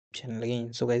channel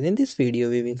again. So guys, in this video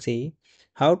we will see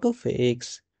how to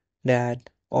fix that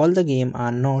all the game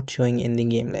are not showing in the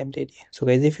game library. So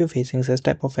guys, if you're facing such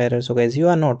type of error, so guys, you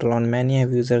are not alone. Many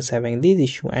have users having this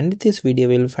issue, and in this video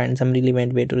we will find some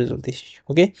relevant way to resolve this issue.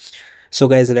 Okay, so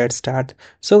guys, let's start.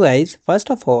 So guys,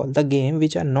 first of all, the game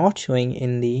which are not showing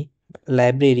in the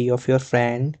library of your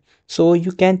friend, so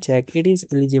you can check it is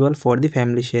eligible for the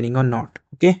family sharing or not.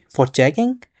 Okay, for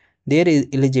checking there is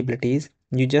eligibilities,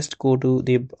 you just go to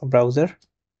the browser.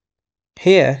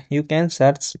 Here you can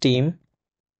search steam.db.info.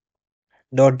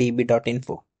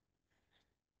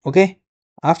 Okay,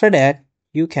 after that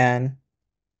you can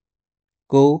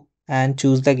go and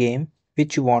choose the game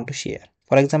which you want to share.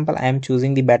 For example, I am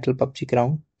choosing the battle PUBG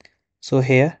ground. So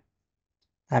here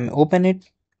I'm open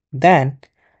it, then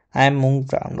I'm moved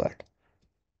downward,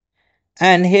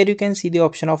 and here you can see the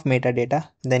option of metadata.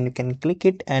 Then you can click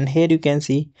it, and here you can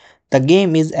see the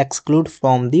game is excluded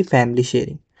from the family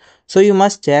sharing. So you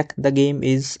must check the game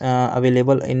is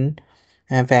available in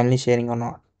family sharing or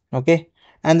not. Okay,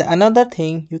 and another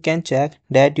thing you can check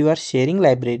that you are sharing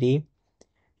library,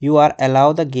 you are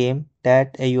allow the game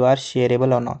that you are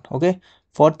shareable or not. Okay,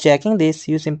 for checking this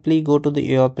you simply go to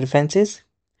your preferences,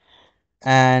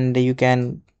 and you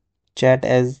can chat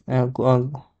as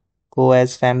go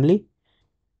as family.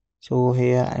 So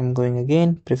here I'm going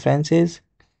again, preferences,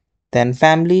 then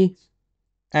family,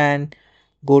 and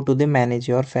go to the manage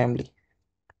your family.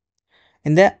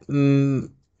 In the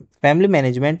family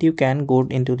management, you can go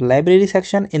into the library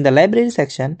section. In the library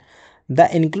section,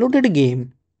 the included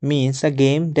game means a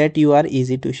game that you are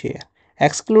easy to share.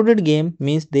 Excluded game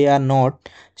means they are not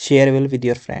shareable with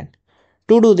your friend.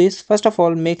 To do this, first of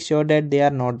all, make sure that they are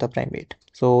not the private.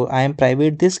 So I am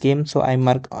private this game, so I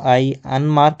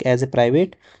unmark as a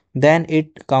private, then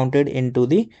it counted into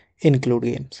the include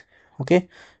games. Okay,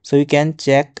 so you can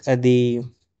check the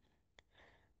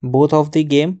both of the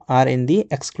game are in the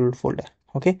exclude folder.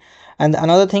 Okay, and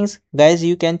another things guys,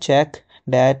 you can check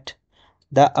that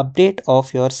the update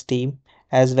of your Steam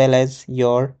as well as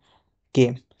your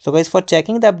game. So guys, for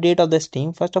checking the update of the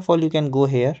Steam, first of all you can go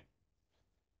here,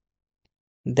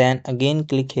 then again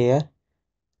click here,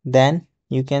 then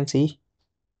you can see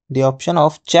the option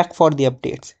of check for the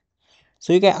updates.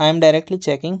 So you can, I am directly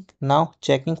checking now,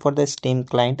 checking for the Steam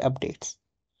client updates.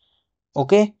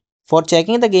 Okay, for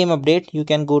checking the game update you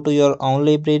can go to your own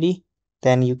library,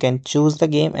 then you can choose the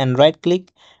game and right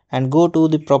click and go to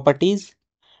the properties,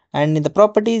 and in the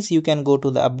properties you can go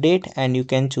to the update and you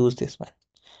can choose this one.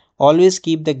 Always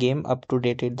keep the game up to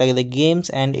date. The games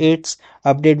and its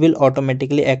update will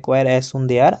automatically acquire as soon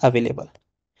they are available.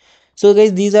 So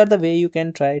guys, these are the way you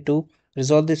can try to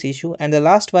resolve this issue. And the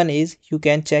last one is you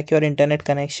can check your internet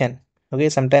connection. Okay,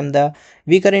 sometimes the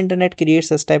weaker internet creates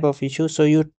this type of issue, so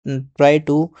you try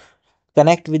to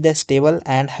connect with the stable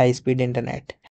and high speed internet.